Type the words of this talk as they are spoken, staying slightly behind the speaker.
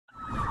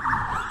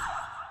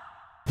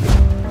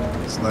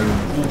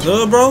You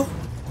good, bro?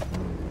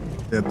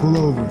 Yeah, pull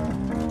over.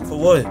 For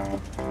what?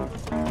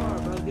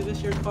 Bro, give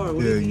us your car.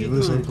 What Yeah, give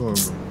us your car, bro.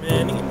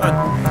 Man, nigga, I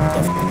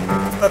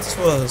thought this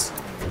was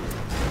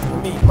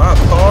me, my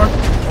car.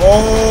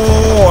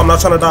 Oh, I'm not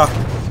trying to die.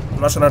 I'm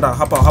not trying to die.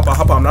 Hop out, hop out,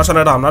 hop out. I'm not trying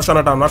to die. I'm not trying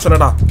to die. I'm not trying to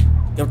die.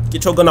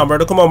 Get your gun out,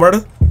 murder. Come on,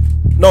 murder.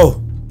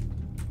 No.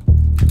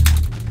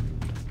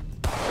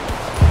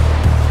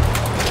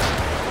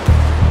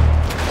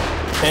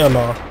 Hell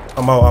no.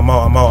 I'm out, I'm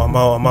out, I'm out, I'm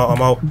out, I'm out,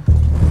 I'm out.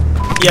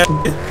 Yeah.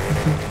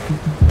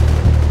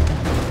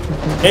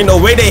 Ain't no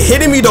way they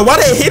hitting me though. Why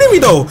they hitting me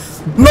though?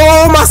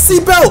 No, my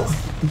seatbelt.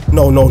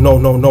 No, no, no,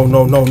 no, no,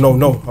 no, no, no,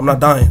 no. I'm not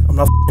dying. I'm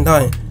not f***ing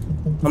dying.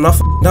 I'm not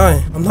f***ing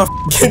dying. I'm not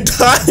f***ing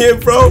dying,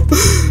 bro.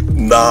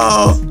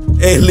 No.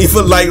 Hey, leave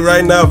a like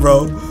right now,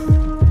 bro.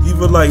 Leave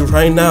a like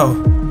right now.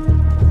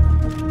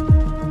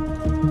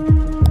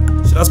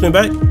 Should I spin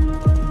back?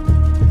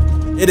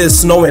 It is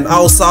snowing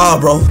outside,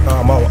 bro.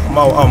 Nah, I'm out. I'm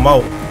out. I'm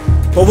out.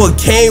 But what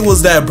game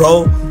was that,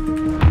 bro?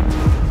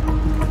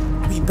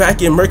 We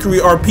back in Mercury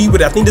RP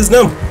with it. I think this is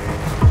them.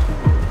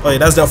 Oh yeah,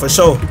 that's them for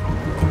sure.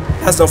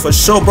 That's them for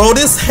sure, bro.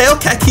 This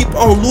Hellcat keep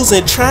on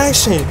losing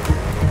traction.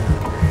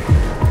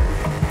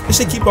 This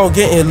shit keep on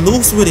getting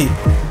loose with it.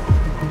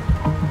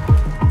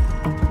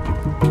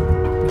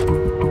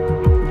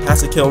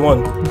 Has to kill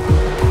one.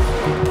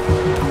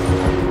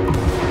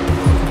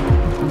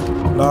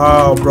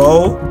 Nah,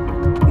 bro.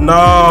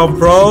 Nah,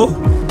 bro.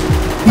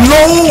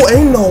 No,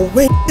 ain't no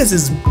way. This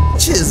is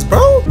bitches,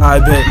 bro. I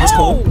bet. It's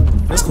cool.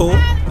 It's cool.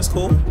 It's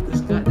cool.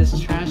 This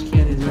trash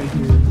can is right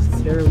here.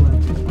 This terrible.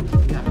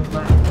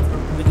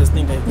 Niggas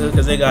think they good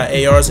because they got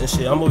ARs and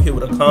shit. I'm over here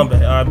with a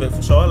combat. I bet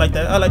for sure. I like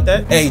that. I like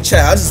that. Hey,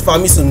 chat. I just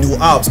found me some new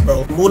ops,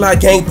 bro. Moolah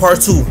Gang Part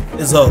 2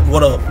 is up.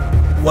 What up?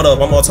 What up?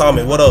 I'm on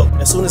Tommy. What up?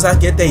 As soon as I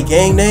get their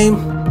gang name,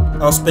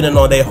 I'm spinning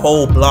on their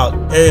whole block.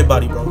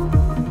 Everybody, bro.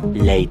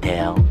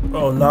 Later.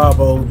 Oh nah,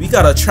 bro. We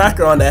got a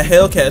tracker on that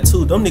Hellcat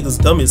too. Them niggas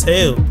dumb as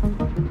hell.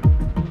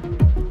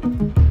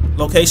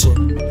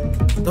 Location.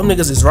 Them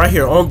niggas is right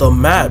here on the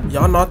map.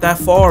 Y'all not that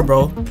far,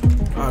 bro.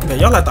 I bet.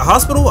 Y'all at the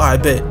hospital? I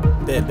bet.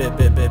 Bet.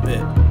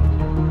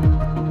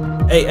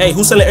 Hey,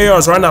 who's selling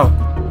ARs right now?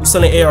 Who's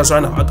selling ARs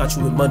right now? I got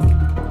you with money.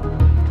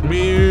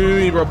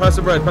 Me, bro. Pass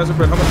the bread. Pass the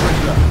bread. How much money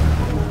you got?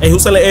 Hey,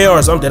 who's selling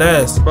ARs? I'm dead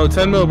ass. Bro,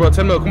 10 mil, bro.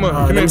 10 mil. Come on.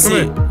 Come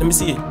here. Let me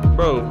see it.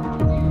 Bro.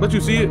 But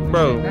you see it,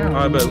 bro?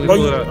 I bet. Bro,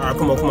 alright,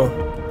 come on.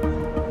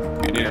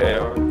 You need an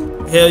AR?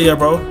 Hell yeah,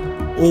 bro.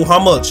 Ooh, how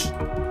much?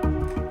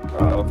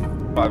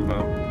 5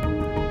 mil.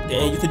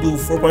 Damn, you could do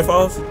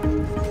 4.5?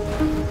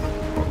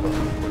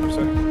 What you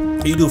say?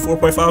 Can you do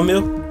 4.5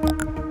 mil?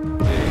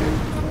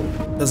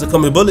 Yeah. Does it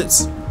come in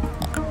bullets?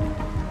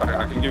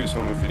 I can give you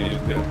some if you need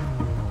it.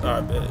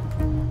 Alright, bet.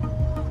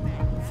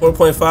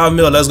 4.5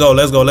 mil. Let's go.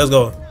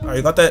 Alright,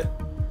 you got that?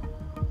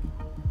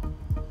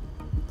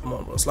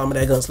 Slime me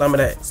that gun, slime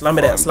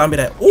me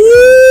that.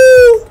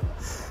 Ooh!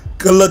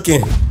 Good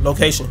looking.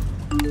 Location.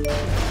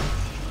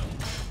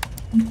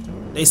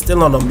 They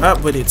still on the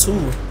map with it too.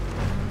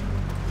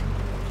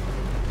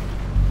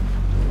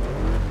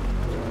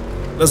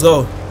 Let's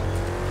go.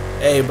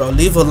 Hey, bro,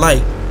 leave a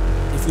like.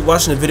 If you're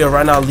watching the video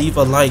right now, leave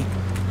a like.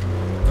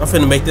 I'm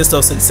finna make this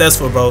stuff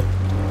successful, bro.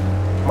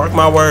 Mark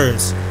my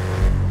words.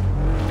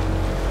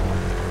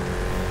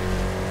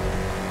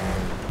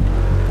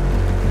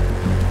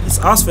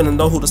 I was finna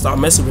know who to start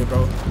messing with,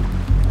 bro.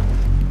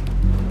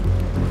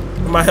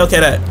 Where my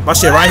Hellcat at? My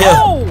shit right here.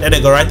 There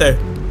they go right there.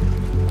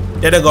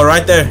 There they go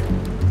right there.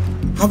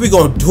 How we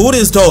gonna do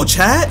this though,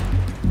 chat?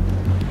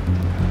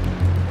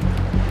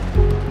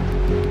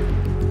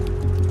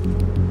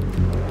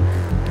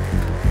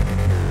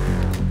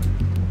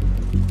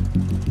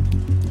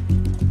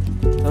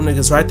 Them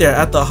niggas right there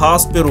at the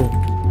hospital.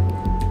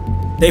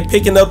 They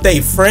picking up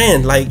their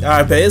friend. Like,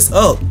 I bet it's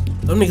up.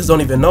 Them niggas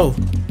don't even know.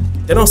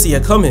 They don't see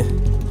it coming.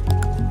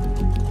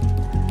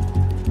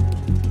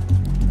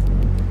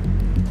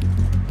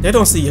 They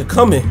don't see you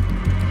coming.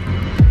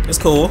 It's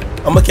cool.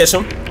 I'ma catch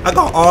him. I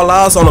got all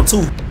eyes on him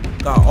too.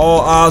 Got all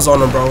eyes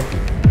on him, bro.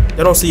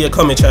 They don't see you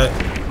coming, chat.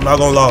 I'm not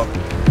gonna lie.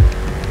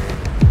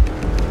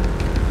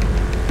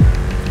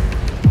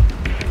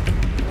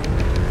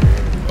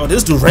 Oh,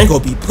 this Durango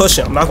be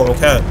pushing. I'm not gonna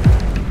cap.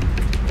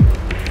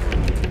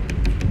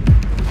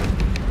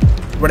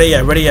 Where they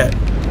at? Where they at?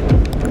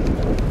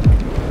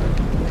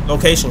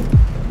 Location.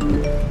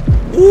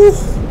 Ooh.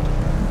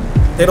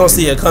 They don't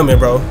see it coming,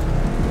 bro.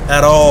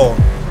 At all.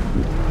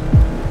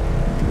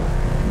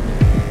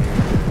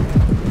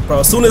 Bro,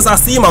 as soon as I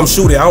see him, I'm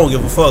shooting. I don't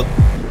give a fuck.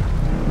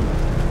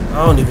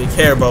 I don't even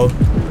care, bro.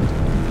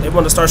 They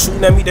want to start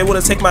shooting at me. They want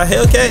to take my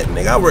Hellcat.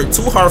 Nigga, I worked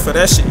too hard for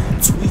that shit. You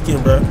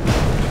tweaking, bro.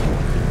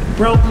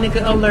 Broke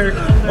nigga alert.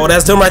 Oh,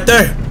 that's them right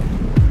there.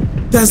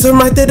 That's them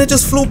right there. They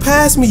just flew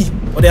past me.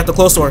 Oh, they have to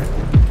close door.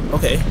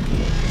 Okay.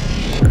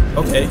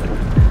 Okay.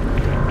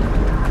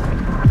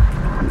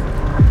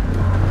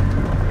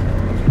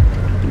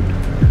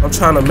 I'm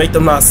trying to make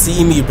them not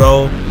see me,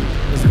 bro.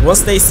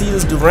 Once they see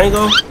this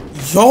Durango,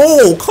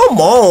 yo, come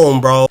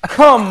on, bro.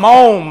 Come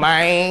on,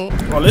 man.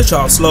 Oh, this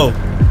y'all slow.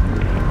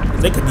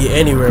 They could be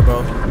anywhere,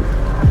 bro.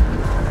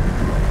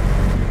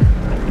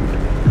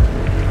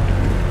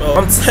 Bro,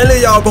 I'm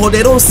telling y'all, bro,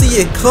 they don't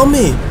see it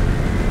coming.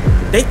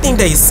 They think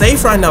they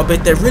safe right now,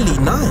 but they're really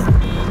not.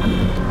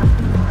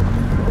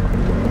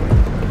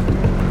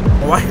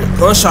 Oh, I hear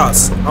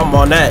gunshots. I'm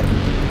on that.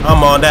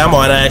 I'm on that. I'm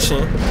on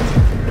action.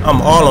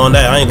 I'm all on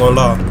that. I ain't gonna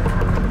lie.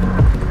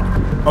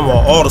 I'm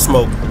on all the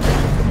smoke.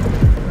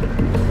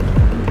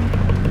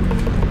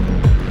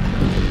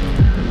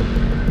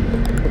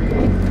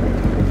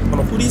 Hold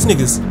on, who these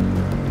niggas?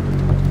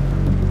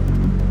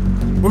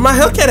 Where my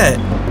Hellcat at?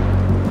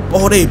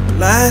 Oh, they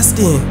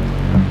blasting.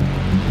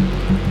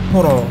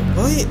 Hold on,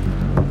 what?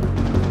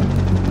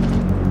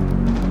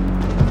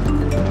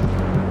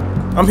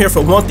 I'm here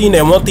for one thing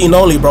and one thing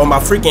only, bro. My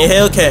freaking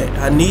Hellcat.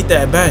 I need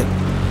that back.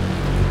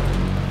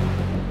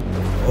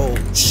 Oh,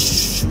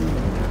 shoot.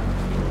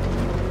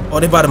 Oh,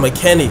 they bought a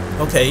mechanic.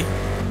 Okay.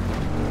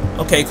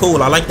 Okay,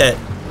 cool. I like that.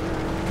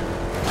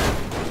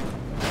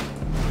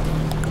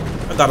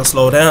 I gotta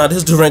slow down.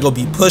 This Durango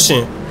be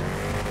pushing.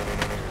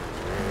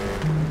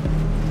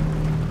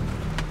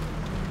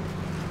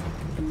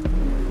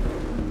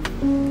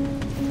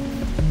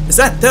 Is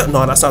that them?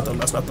 No, that's not them.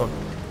 That's not them.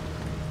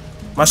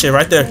 My shit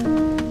right there.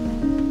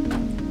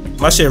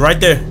 My shit right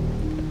there.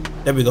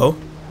 There we go.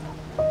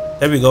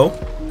 There we go.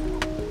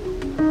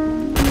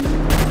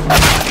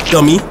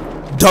 Dummy.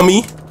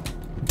 Dummy.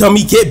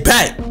 Dummy, get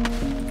back.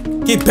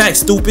 Get back,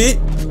 stupid.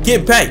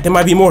 Get back. There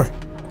might be more.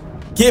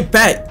 Get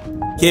back.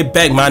 Get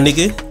back, my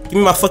nigga. Give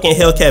me my fucking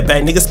Hellcat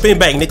back, nigga. Spin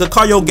back, nigga.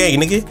 Call your gang,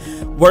 nigga.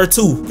 Word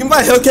 2. Give me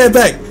my Hellcat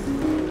back.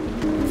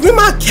 Give me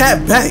my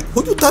cat back.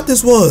 Who you thought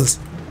this was?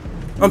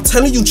 I'm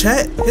telling you,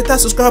 chat. Hit that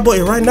subscribe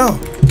button right now.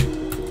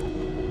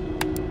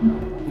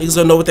 Niggas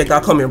don't know what they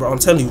got coming, bro. I'm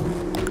telling you.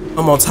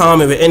 I'm on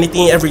timing with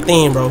anything,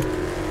 everything, bro.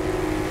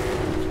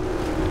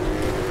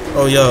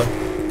 Oh, yeah.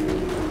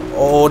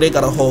 Oh, they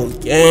got a whole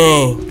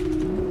gang.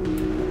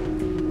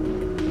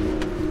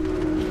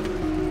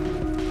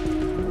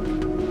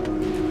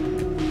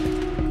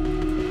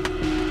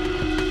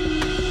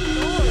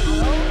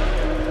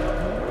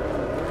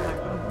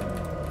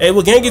 Hey,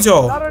 what gang is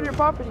y'all? Not on your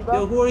property, bro.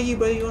 Yo, who are you,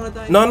 bro? You wanna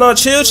die? No,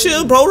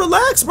 chill, bro.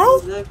 Relax,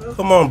 bro.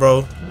 Come on,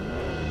 bro.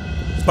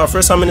 It's my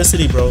first time in the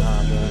city, bro.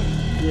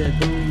 Yeah,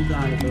 don't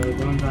die, bro.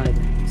 Don't die.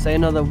 Say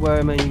another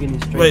word, man. You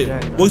getting straight.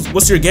 Wait,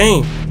 what's your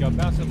gang? Yo,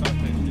 bounce up, bounce up.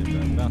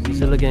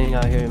 Zilla gang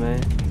out here, man.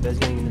 Best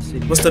gang in the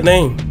city. What's the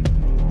name?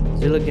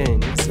 Zilla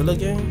gang. Zilla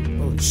gang?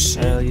 Oh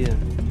shit. Hell yeah.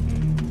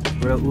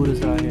 Real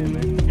Udas out here,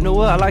 man. You know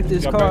what? I like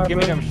this Yo, car, bro, give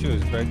me bro. them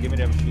shoes, bro. Give me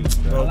them shoes,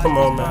 bro. Oh, come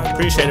on, man.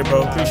 Appreciate it,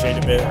 bro. Appreciate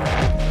it, man.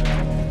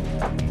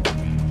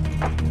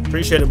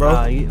 Appreciate it, bro.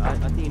 I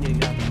think you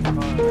need to get out the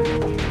car,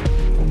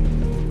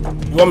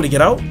 man. You want me to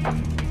get out?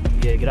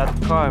 Yeah, get out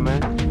the car,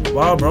 man.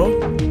 Wow, bro.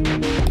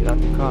 Get out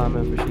the car,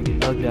 man, before she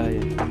get ugly out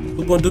here.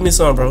 Who gonna do me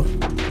something, bro? You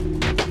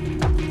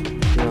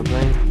know what I'm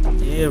saying?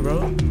 Yeah, bro.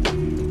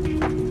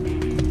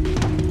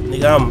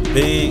 Nigga, I'm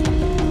big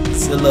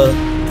Zilla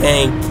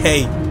Gang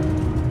K.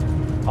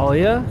 Oh,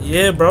 yeah?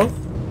 Yeah, bro.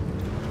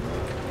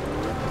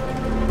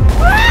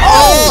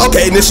 Oh,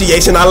 okay,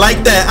 initiation. I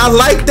like that. I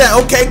like that.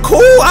 Okay,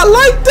 cool. I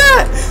like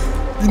that.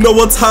 You know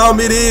what time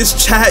it is,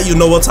 chat? You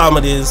know what time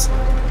it is.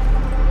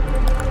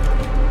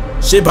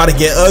 Shit about to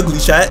get ugly,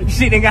 chat.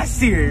 Shit, they got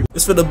serious.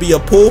 It's finna be a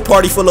pool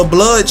party full of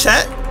blood,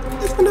 chat.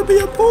 It's finna be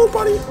a pool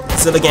party.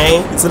 Zilla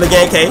Gang. Zilla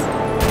Gang K.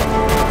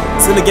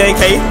 Zilla Gang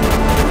K.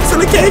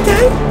 Zilla Gang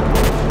K.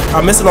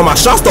 I'm missing on my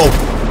shots, though.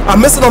 I'm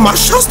missing on my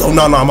shots, though.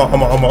 No, I'm out.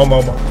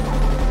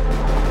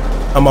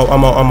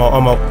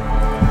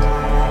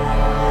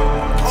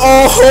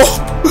 Oh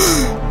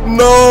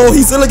no,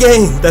 he's Zilla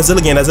Gang. That's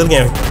Zilla Gang. That's Zilla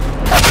Gang.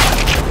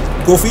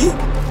 Goofy.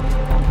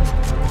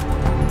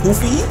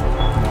 Goofy.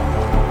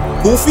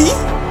 Goofy.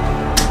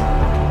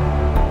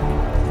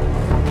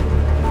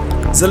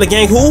 Zilla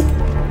Gang who?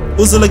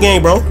 Who's Zilla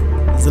Gang, bro?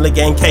 Zilla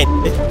Gang K.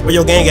 Where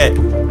your gang at?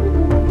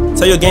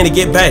 Tell your gang to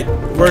get back.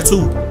 Where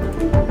to?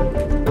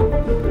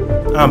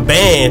 I'm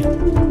banned.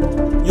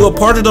 You a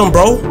part of them,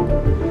 bro?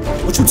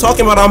 What you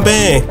talking about? I'm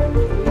banned.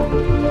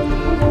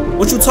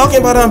 What you talking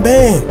about? I'm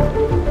banned.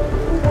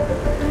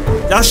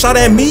 Y'all shot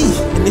at me.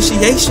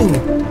 Initiation.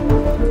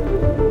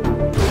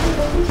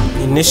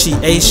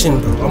 Initiation,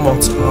 bro. I'm on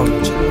time. I'm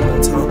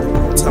on time. I'm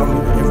on time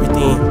with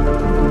everything.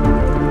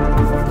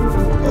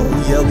 Oh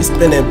yeah, we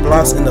spinning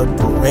blocks in the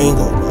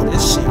Durango, bro.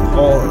 This shit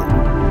hard.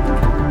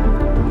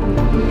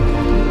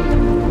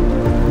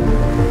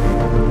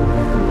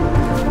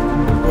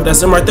 Oh, that's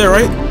them right there,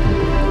 right?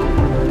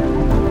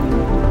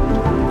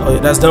 Oh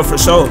yeah, that's done for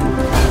sure.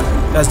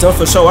 That's done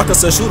for sure. I can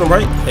still shoot him,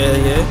 right? Hell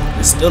yeah.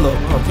 It's still up.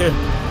 I don't care. I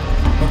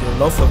don't give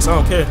no fucks. I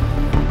don't care.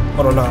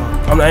 Hold on,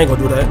 nah. I ain't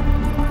gonna do that.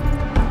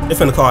 They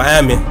finna call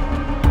admin.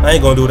 I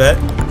ain't gonna do that.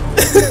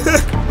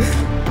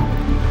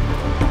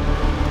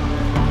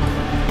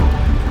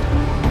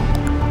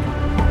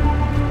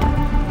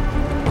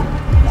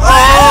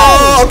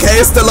 Oh, okay.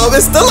 It's still up.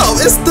 It's still up.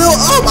 It's still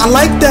up. I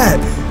like that.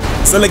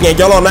 Zilla Gang,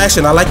 y'all on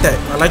action. I like that.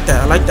 I like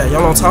that. I like that.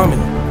 Y'all on timing.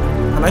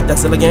 I like that,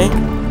 Zilla Gang.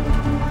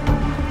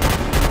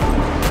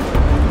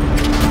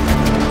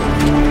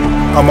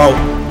 I'm out.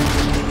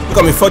 You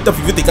got me fucked up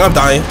if you think I'm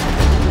dying.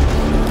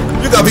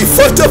 You got me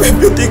fucked up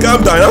if you think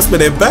I'm dying. I'll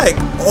spin it back.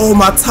 Oh,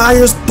 my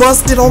tires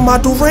busted on my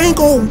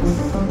Durango.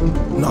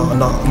 Nah,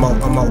 I'm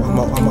out.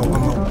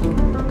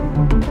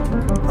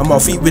 I'm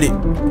out feet with it.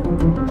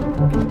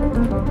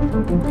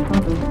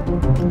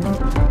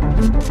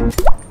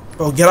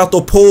 Bro, get out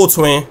the pool,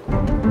 twin.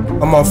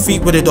 I'm on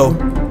feet with it though.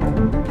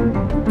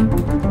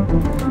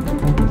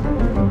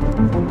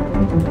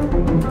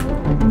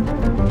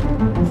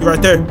 You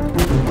right there.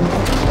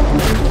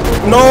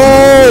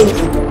 No!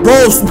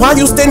 Bro, why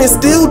you standing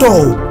still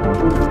though?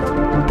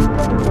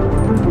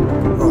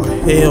 Oh,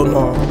 hell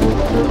no.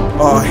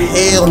 Oh,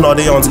 hell no.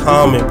 They on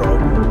timing, bro.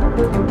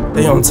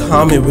 They on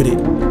timing with it.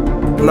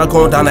 I'm not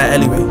going down that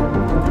alleyway.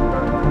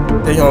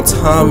 They on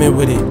timing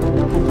with it.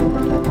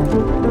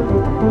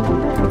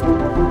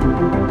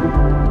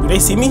 Do they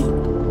see me?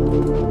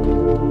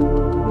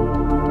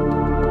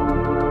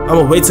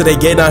 I'ma wait till they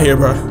get down here,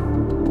 bro.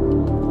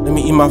 Let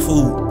me eat my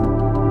food.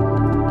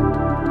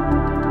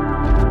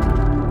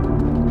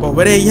 But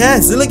where they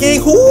at? Zilla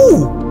gang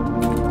who?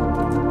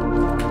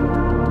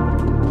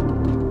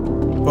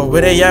 But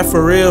where they at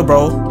for real,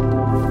 bro?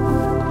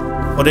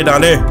 Oh, they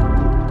down there.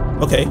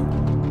 Okay.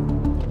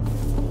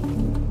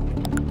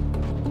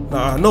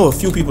 Nah, I know a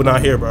few people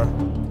down here, bro.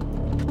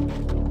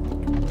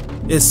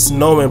 It's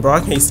snowing, bro. I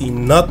can't see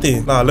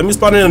nothing. Nah, let me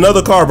spawn in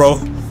another car, bro.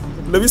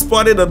 Let me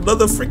spawn in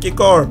another freaking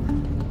car.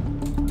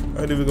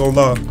 I ain't even gonna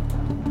lie.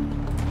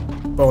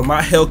 Bro,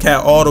 my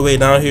Hellcat all the way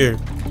down here.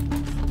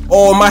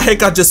 Oh, my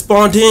Hellcat just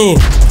spawned in.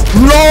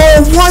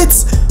 No,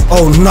 what?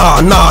 Oh,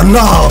 nah.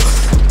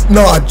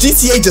 Nah,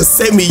 GTA just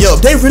set me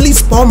up. They really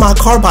spawned my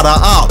car by the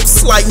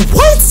ops. Like,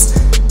 what?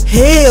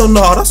 Hell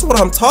no, that's what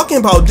I'm talking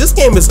about. This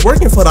game is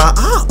working for the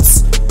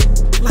ops.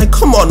 Like,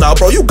 come on now,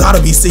 bro. You gotta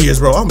be serious,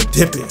 bro. I'm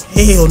dipping.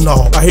 Hell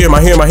no. I hear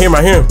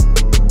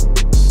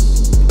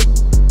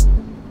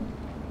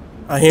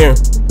him.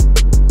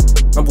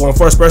 I'm going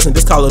first person.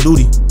 This Call of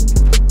Duty.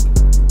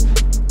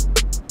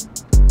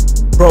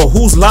 Bro,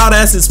 whose loud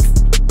ass is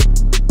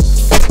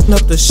f***ing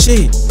up the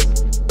shit?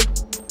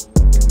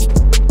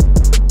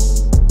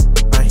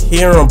 I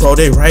hear him, bro.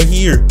 They right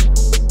here.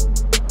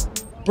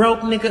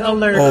 Broke nigga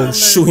alert. Oh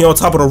shoot, he on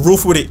top of the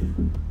roof with it.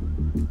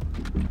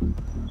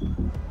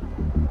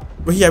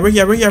 Where he at?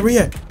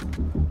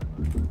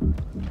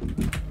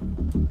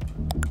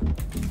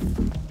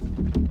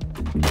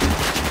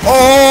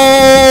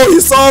 Oh, he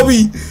saw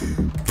me.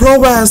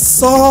 Bro ass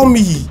saw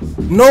me.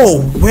 No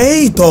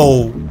way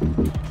though.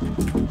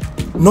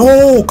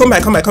 No, come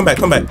back.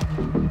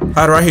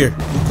 Hide right here.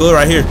 You good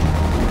right here.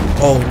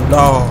 Oh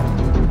no.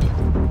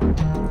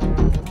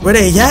 Where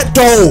they at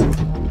though?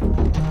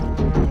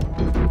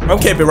 I'm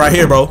camping right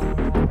here, bro.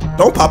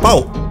 Don't pop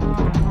out.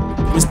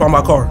 Let me spawn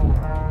my car.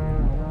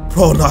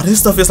 Bro, nah, this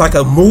stuff is like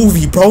a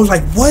movie, bro.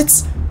 Like,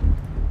 what?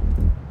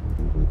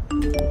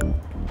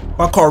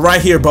 My car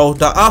right here, bro.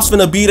 The ops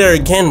finna be there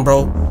again,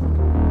 bro.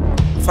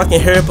 If I can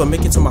hurry up and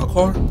make it to my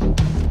car,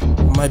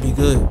 it might be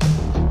good.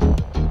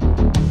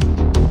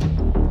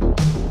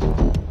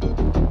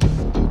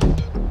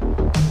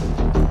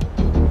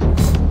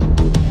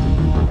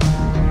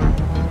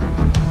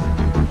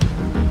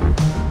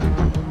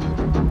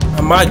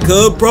 Am I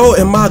good, bro?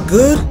 Am I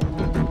good?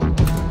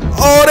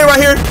 Oh, they right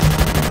here.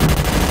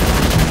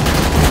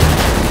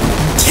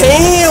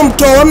 Damn,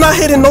 dog. I'm not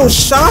hitting no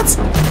shots.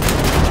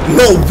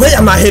 No way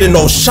I'm not hitting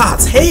no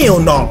shots. Hell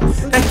no.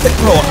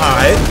 Bro,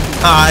 alright.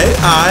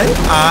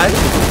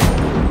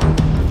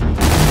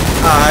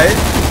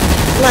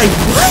 Like,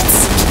 what?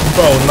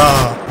 Bro,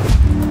 nah.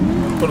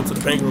 Put him to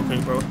the bank real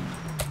quick, bro.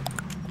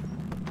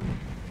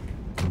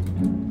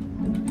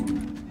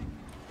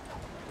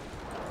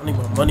 I need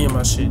more money in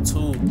my shit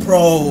too,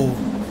 bro.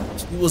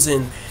 We was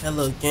in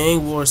hella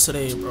gang wars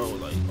today, bro.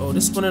 Like, oh,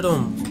 this one of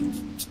them.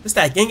 This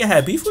that gang I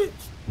had beef with?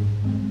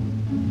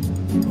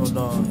 Oh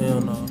no,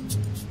 hell no.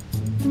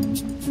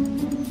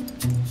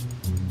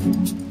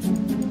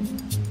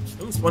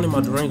 Let me spawn in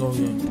my Durango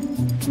again.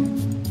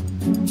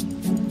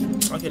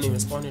 I can't even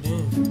spawn it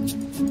in.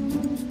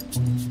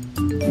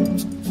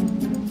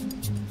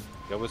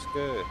 Yo, what's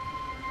good?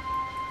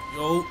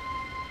 Yo.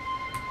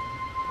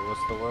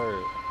 What's the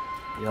word?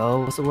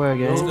 Yo, what's the word,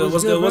 gang?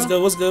 What's good? Look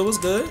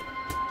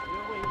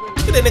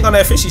at that nigga on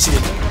that fishy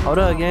shit. Hold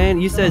up,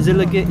 gang. You said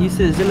Zilla.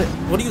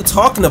 What are you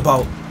talking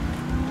about?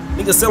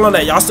 Niggas still on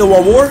that. Y'all still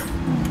want war? I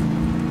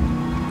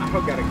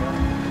don't got a gun.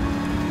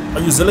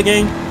 Are you Zilla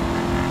gang?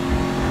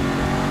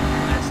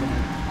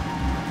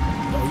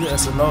 Oh, you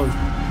SNO.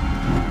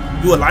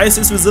 You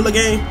alliances with Zilla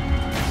gang?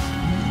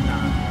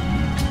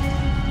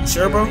 Nah. You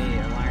sure, bro?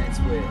 Alliance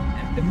with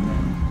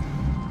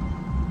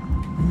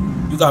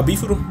FW. You got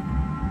beef with him?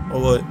 Or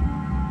what?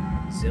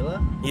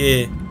 Zilla?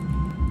 Yeah.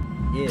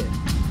 Yeah.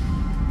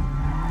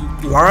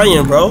 You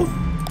lying, bro.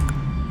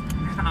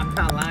 I'm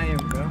not lying,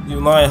 bro. You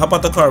lying. Hop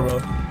out the car, bro.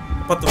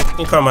 Hop out the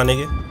fucking car, my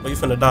nigga. Or you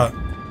finna die.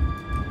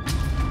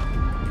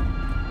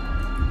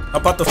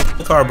 Hop out the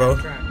fucking car, bro.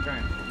 I'm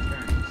trying.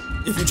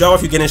 If you drive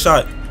off, you getting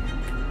shot.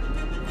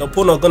 Don't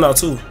pull no gun out,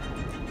 too.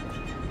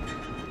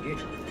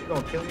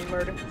 gonna kill me,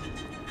 murder?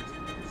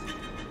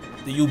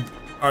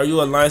 Are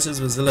you alliances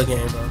with Zilla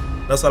Gang, bro?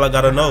 That's all I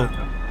gotta know.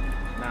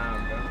 Nah,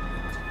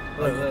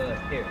 bro. Look,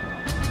 here.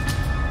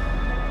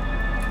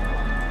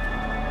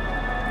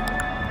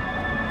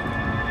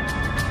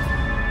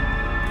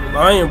 You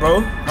lying,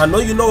 bro. I know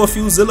you know a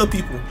few Zilla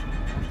people.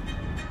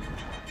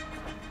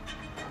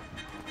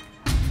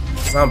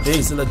 Cause I'm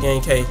big Zilla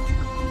Gang K.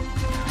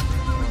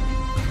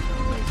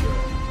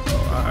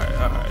 Oh,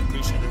 alright.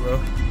 Appreciate it, bro.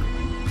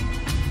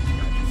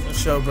 For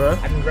sure, bro.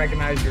 I didn't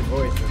recognize your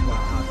voice. That's why I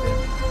hopped in.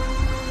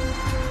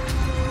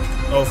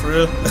 Oh, for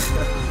real?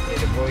 Yeah,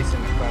 the voice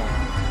in the car.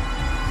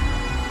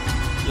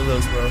 You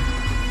looks, bro.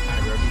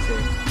 Alright, bro, be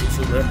safe. You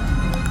too, bro.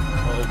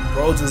 Oh,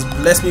 bro, just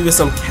bless me with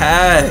some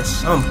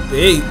cash. I'm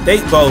big.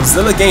 Bro,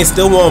 Zilla Gang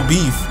still want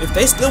beef. If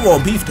they still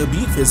want beef, the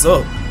beef is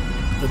up.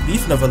 The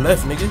beef never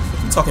left, nigga.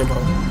 What you talking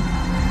about?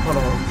 Hold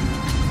on.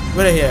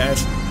 Where they here,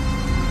 actually?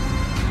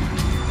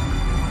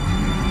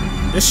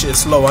 This shit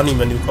slow. I need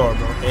a new car,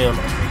 bro. Hell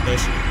no. Fuck that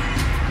shit.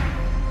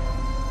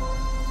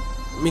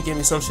 Let me give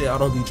me some shit I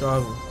don't be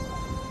driving.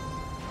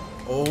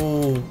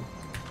 Oh.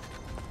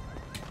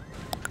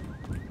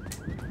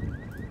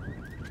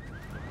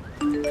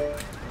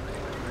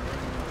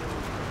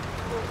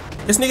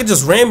 This nigga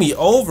just ran me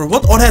over.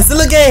 What? Oh, that's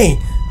Zilla Gang.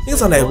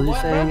 Niggas on that. What are you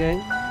saying, gang?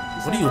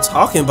 What are you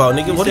talking about,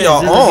 nigga? What are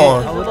y'all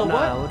on?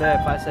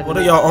 What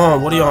are y'all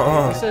on? What are y'all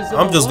on?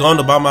 I'm just going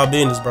to buy my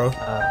business, bro.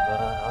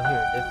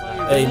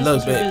 Hey,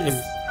 look, man.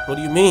 What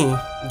do you mean?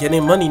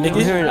 Getting money,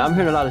 nigga? I'm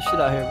hearing a lot of shit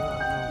out here, bro.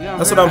 Yeah,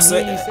 That's what I'm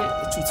saying.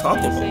 What you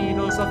talking about? You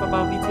know stuff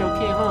about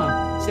VTLK,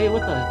 huh? Say it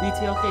with us.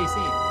 VTLK,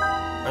 say it.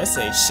 I ain't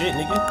saying shit,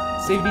 nigga.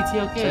 Say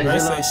VTLK. I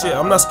ain't saying shit.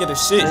 I'm not scared of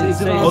shit.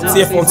 Say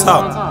OTF on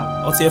top.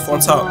 OTF on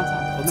top.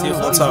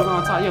 OTF on top.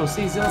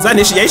 Is that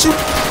initiation?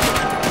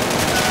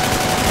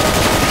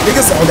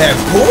 Niggas on that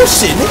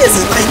bullshit. Niggas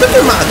is like, look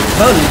at my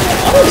gun.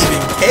 I don't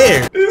even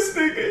care. This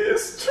nigga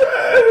is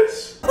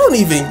trash. I don't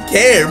even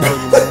care, bro.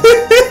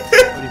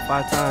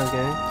 45 times,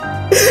 gang.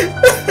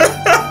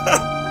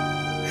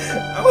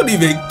 I don't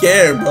even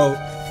care, bro.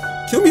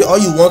 Kill me all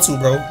you want to,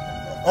 bro.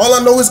 All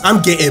I know is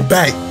I'm getting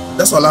back.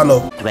 That's all I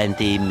know.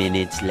 20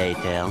 minutes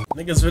later.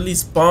 Niggas really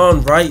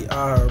spawn right,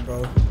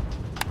 bro.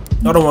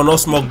 Y'all don't want no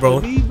smoke,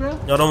 bro.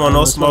 Y'all don't want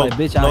no smoke.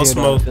 No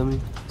smoke.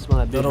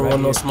 Y'all don't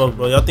want no smoke,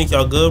 bro. Y'all think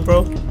y'all good,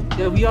 bro?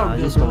 Yeah, we are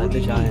good, bro. What do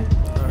you mean?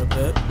 Alright,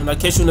 bet. When I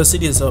catch you in the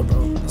city, it's up,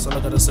 bro. That's all I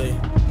gotta say.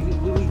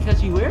 We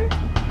catch you where?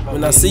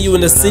 When I see you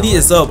in the city,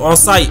 it's up. On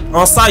site.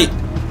 On site.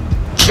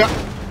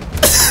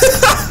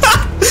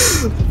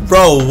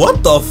 Bro,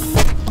 what the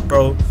f,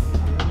 bro?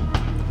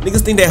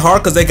 Niggas think they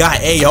hard because they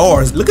got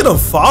ARs. Look at them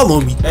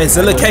follow me. Hey,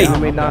 Zilla K.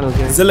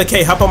 Zilla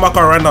K, hop on my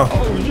car right now.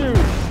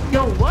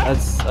 Yo, what?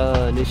 That's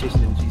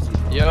initiation in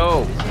GZ.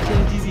 Yo.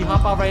 GZ,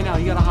 hop out right now.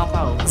 You gotta hop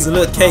out.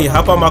 Zilla K,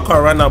 hop on my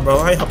car right now, bro.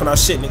 I ain't hopping out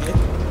shit, nigga.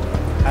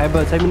 Alright,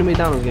 bro, take me to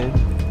McDonald's, gang.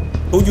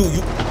 Who you?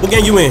 What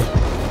gang you in?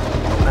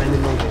 I ain't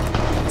in no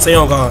game. Say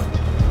on God.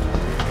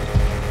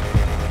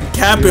 You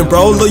capping,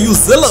 bro. Look, you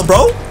Zilla,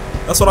 bro.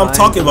 That's what I'm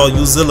talking about.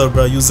 You Zilla,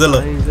 bro. You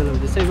Zilla.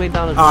 Just say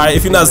McDonald's. Alright,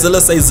 if you're not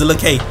Zilla, say Zilla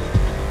K.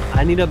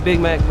 I need a Big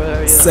Mac,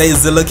 bro. Say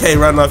Zilla K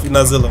right now if you're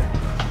not Zilla.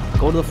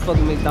 Go to the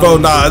fucking McDonald's. Bro,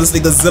 nah, this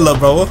nigga Zilla,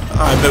 bro.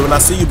 Alright, but when I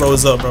see you, bro,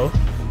 it's up, bro.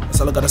 That's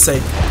all I gotta say.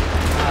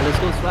 Let's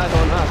go swag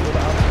on us.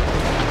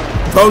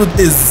 Bro,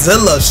 this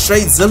Zilla,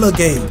 straight Zilla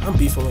game. I'm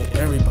beefing with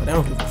everybody. I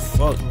don't give a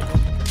fuck,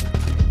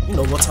 nigga. You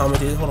know what time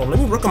it is. Hold on, let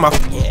me work on my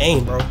fucking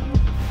aim, bro.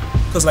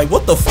 Cause like,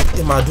 what the fuck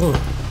am I doing?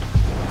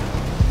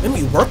 Let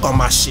me work on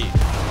my shit.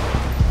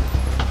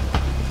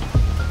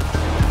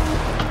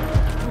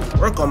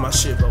 Work on my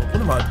shit, bro. What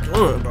am I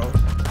doing, bro?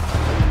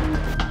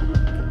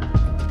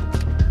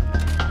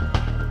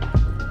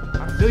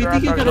 Yo, you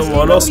think You don't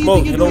want no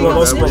smoke. You don't want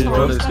no smoke,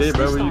 bro. What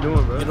you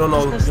doing, bro? You don't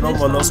know. You don't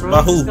want no smoke.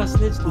 By who?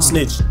 Who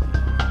snitched?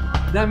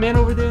 That man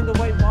over there in the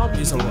white bobby.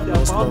 He's talking about no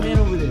That smoke. bald man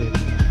over there.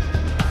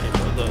 Hey,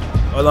 bro,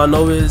 look. All I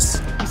know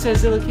is He said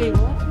Zilla K,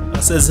 what? I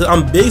says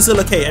I'm big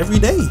Zilla K every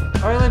day.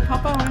 Alright, like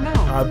pop out right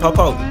now. Alright, pop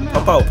out,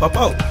 pop out, pop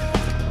out.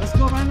 Let's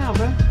go right now,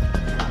 bro.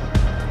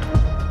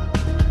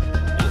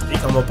 You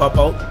think I'm gonna pop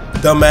out?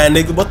 Dumb man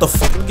nigga, what the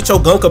fuck? Look at your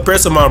gun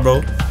compressor, man,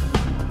 bro.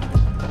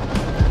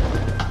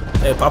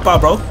 Hey, pop out,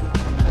 bro.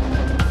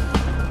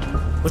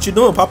 What you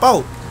doing? Pop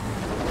out.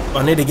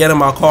 I need to get in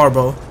my car,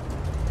 bro.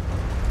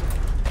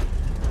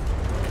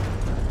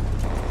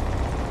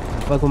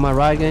 Fuck with my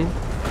ride, gang.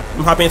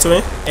 I'm hopping into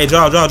it. Hey,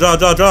 drive.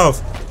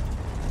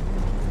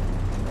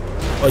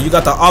 Oh, you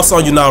got the offs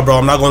on you now, bro.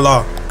 I'm not gonna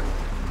lie.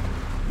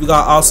 You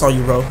got offs on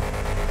you, bro.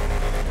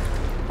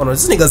 Hold on,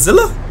 is this nigga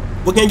Zilla?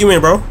 What gang you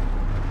in, bro?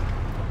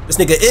 This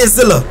nigga is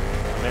Zilla.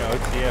 I'm in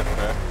OTF,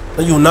 bro.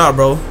 No, you not,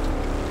 bro.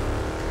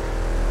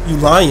 You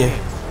lying.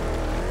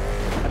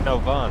 I know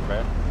Vaughn,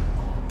 bro.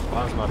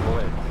 Vaughn's my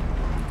boy.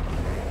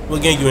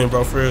 What gang you in,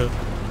 bro? For real.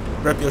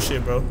 Rep your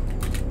shit, bro.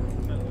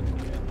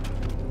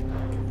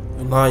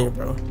 You lying,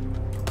 bro.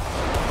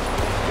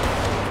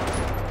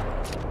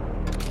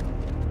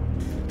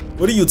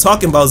 What are you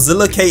talking about?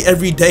 Zilla K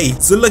every day.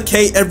 Zilla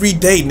K every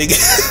day, nigga.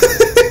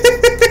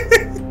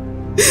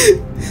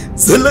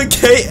 Zilla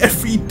K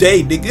every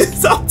day, nigga.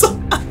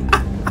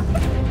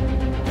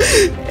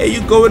 Hey,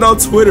 you going on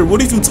Twitter?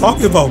 What are you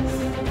talking about?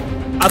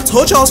 I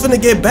told you I was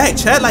finna get back,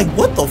 chat. Like,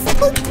 what the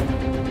fuck?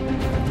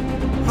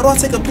 How do I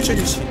take a picture of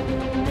this shit?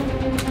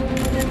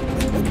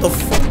 Like, what the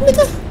fuck,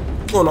 nigga?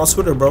 You going on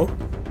Twitter, bro?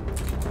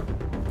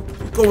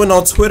 You going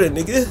on Twitter,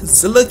 nigga?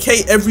 Zilla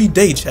K every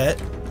day, chat.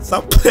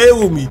 Stop playing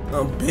with me.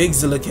 I'm big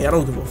Zilla K. I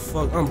don't give a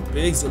fuck. I'm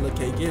big Zilla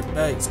K. Get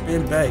back.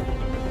 Spin back.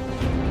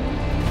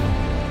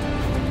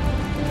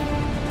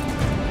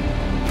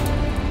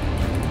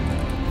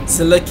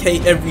 Zilla K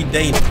every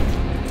day.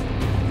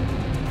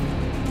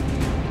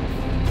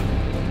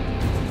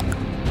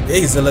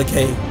 Big Zilla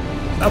K.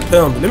 Stop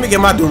playing me. Let me get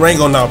my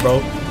Durango now,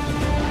 bro.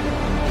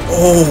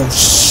 Oh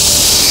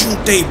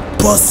shoot, they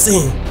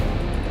busting.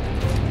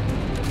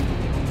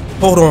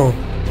 Hold on.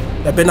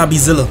 That better not be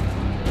Zilla.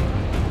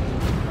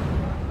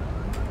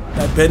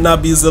 That better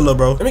not be Zilla,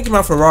 bro. Let me get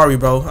my Ferrari,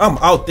 bro. I'm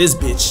out this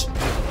bitch.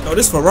 Yo,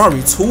 this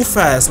Ferrari too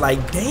fast.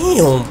 Like,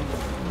 damn.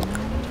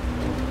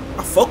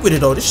 I fuck with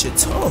it though. This shit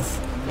tough.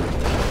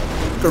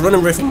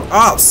 Running away from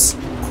ops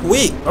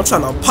quick. I'm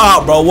trying to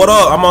pop, bro. What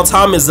up? I'm on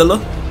time,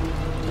 Zilla.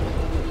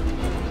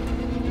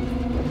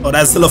 Oh,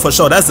 that's Zilla for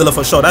sure. That's Zilla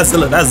for sure. That's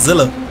Zilla. That's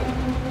Zilla.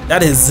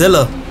 That is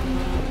Zilla.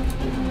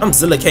 I'm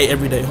Zilla K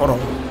every day. Hold on.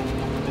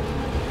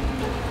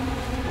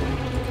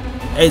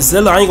 Hey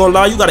Zilla, I ain't gonna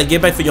lie. You gotta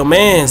get back for your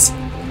mans.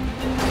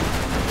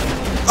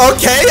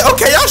 Okay,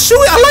 okay, y'all shoot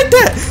it. I like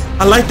that.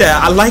 I like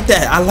that. I like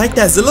that. I like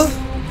that, Zilla.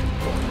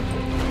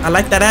 I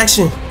like that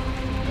action.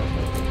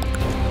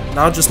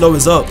 Now I just know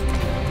it's up.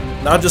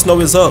 Now I just know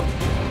it's up.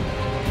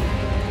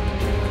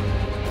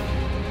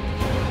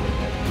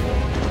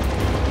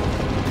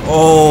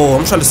 Oh,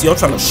 I'm trying to see. I'm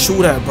trying to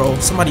shoot at, bro.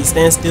 Somebody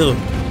stand still.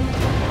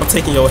 I'm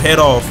taking your head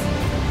off.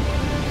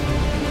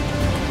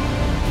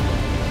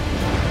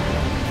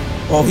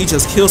 Oh, he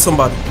just killed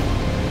somebody.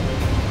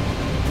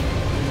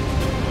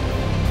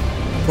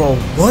 Bro,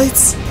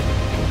 what?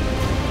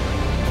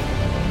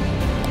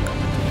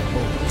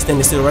 Oh, he's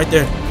standing still right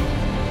there.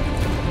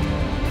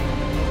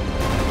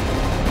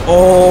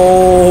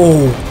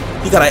 Oh,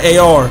 he got an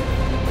AR.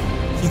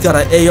 He got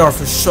an AR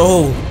for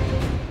sure.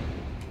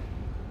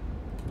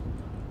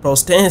 Bro,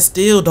 stand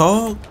still,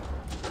 dog.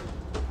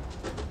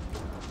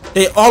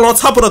 They all on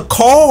top of the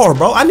car,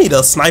 bro. I need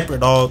a sniper,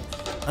 dog.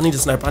 I need a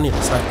sniper. I need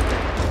a sniper.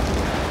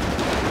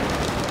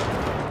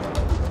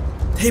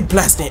 They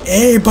blasting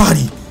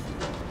everybody.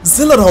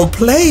 Zilla don't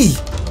play.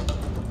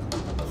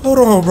 Hold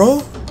on,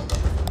 bro.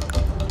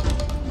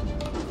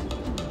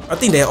 I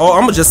think they all.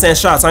 I'ma just send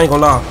shots. I ain't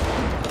gonna lie.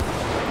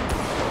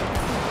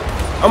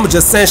 I'ma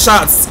just send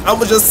shots.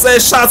 I'ma just send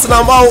shots and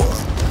I'm out.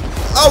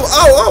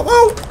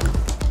 Oh.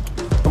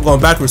 I'm going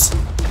backwards.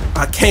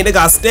 I can't. They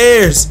got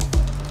stairs.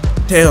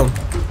 Damn.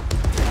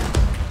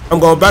 I'm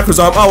going backwards.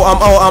 I'm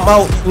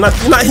out. You're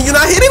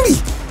not hitting me.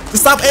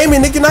 Just stop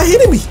aiming, nigga. You're not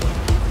hitting me.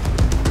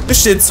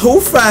 This shit too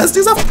fast.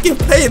 Dude, I'm fucking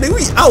playing. Nigga,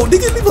 we out.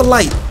 Nigga, leave a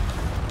light.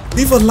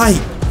 Leave a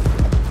light.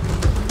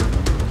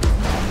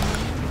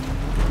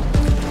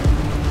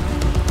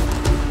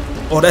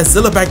 Oh, that's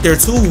Zilla back there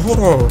too. Hold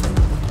on.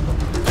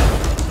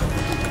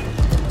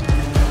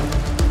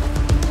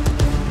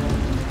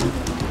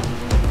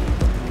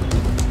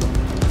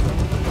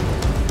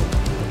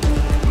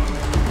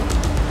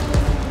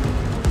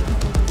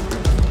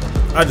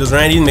 I just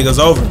ran these niggas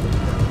over.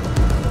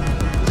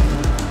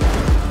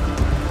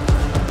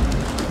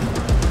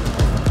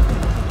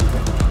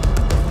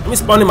 Let me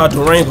spawn in my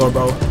Durango,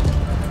 bro.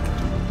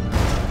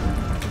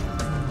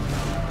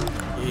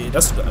 Yeah,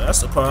 that's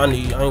the car I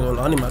need. I ain't gonna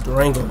lie, I need my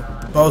Durango.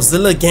 Bro,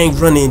 Zilla gang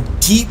running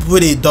deep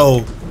with it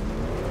though.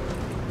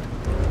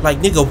 Like,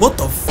 nigga, what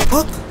the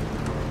fuck?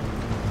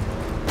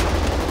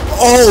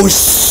 Oh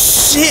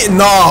shit,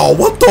 nah.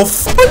 What the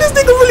fuck? This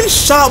nigga really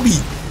shot me.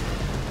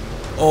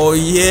 Oh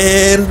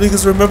yeah, the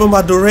niggas remember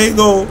my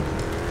Durango.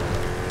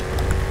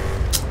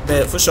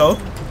 Bet, for sure.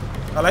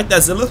 I like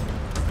that, Zilla.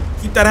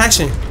 Keep that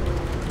action.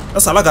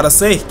 That's all I gotta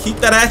say. Keep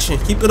that action.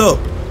 Keep it up.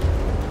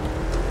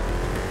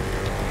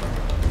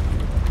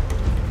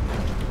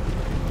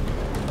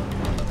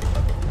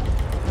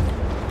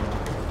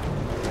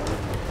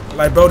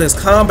 Like, bro, this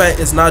combat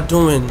is not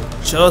doing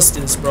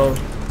justice, bro.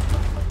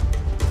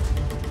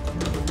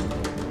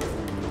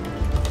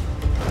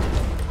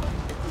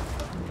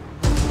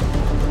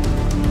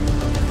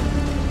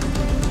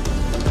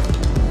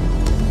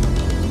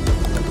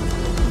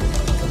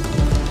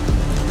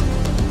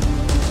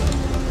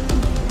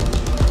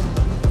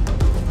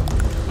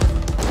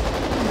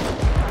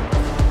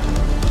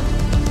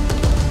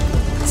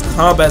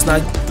 Combat's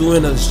not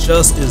doing us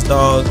justice,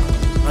 dog.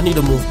 I need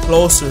to move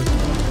closer.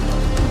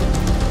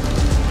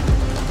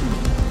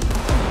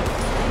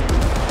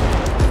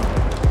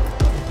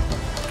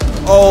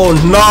 Oh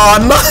nah.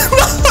 I'm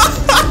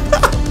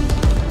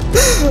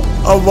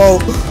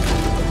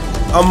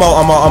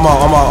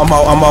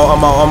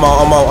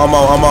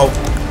out.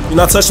 You're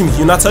not touching me.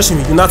 You're not touching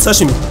me. You're not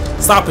touching me.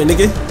 Stop it,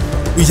 nigga.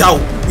 We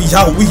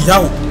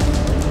out.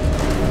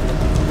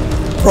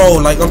 Bro,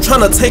 like, I'm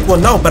trying to take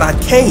one out, but I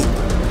can't.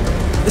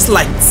 It's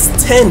like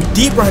 10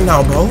 deep right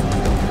now, bro.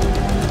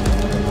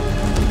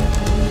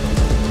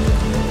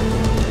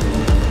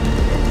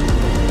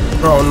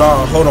 Bro,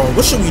 nah, hold on.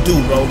 What should we do,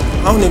 bro?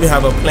 I don't even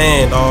have a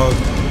plan, dog.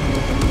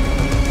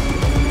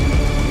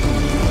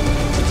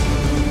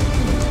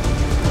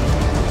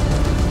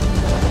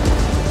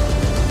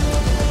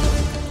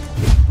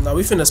 Nah,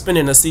 we finna spin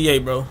in the CA,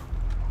 bro.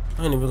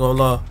 I ain't even gonna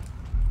lie.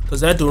 Cause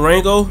that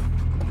Durango,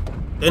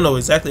 they know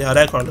exactly how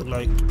that car look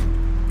like.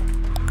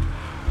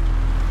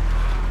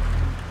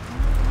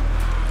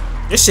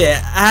 This shit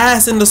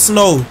ass in the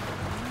snow.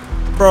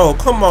 Bro,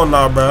 come on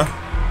now, bro.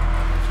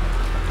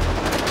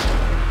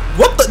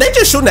 What the? They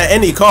just shooting at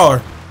any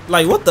car.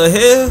 Like, what the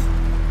hell?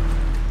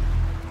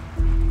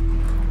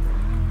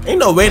 Ain't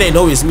no way they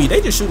know it's me.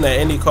 They just shooting at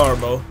any car,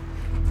 bro.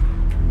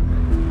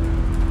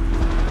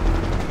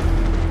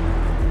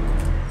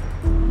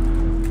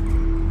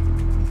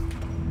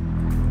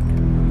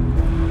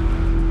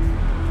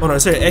 Hold on,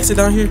 is there an exit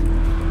down here?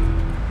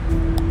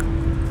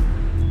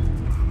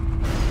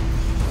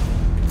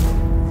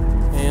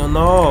 Hell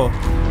no.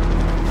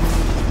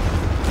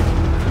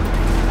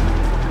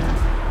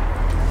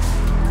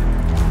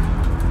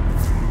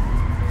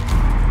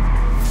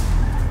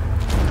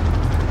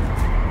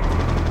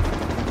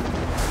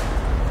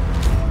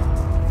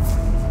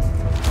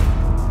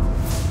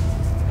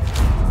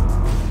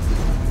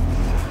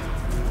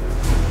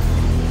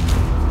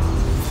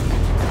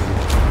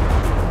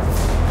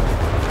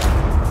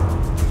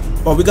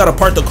 Oh, we gotta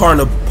park the car in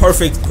the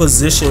perfect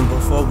position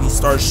before we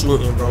start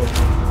shooting, bro.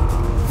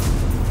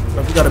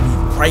 Like, we gotta be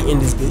right in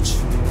this bitch.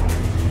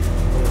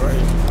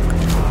 Alright.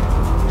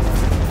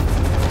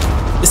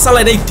 It sound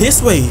like they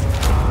this way.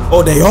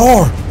 Oh, they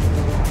are.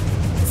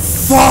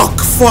 Fuck.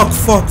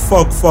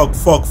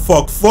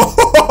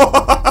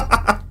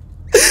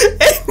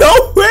 Ain't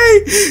no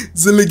way.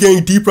 Zilla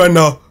gang deep right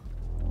now.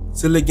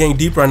 Zilla gang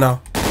deep right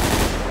now.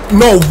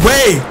 No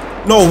way.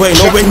 No way.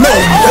 No way. No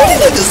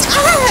way.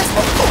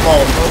 Come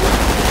on, bro.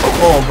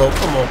 Come on, bro.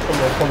 Come on.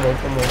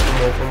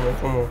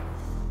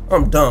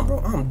 I'm done, bro.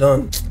 I'm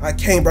done. I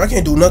can't, bro. I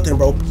can't do nothing,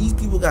 bro. These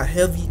people got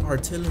heavy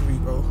artillery,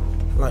 bro.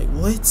 Like,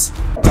 what?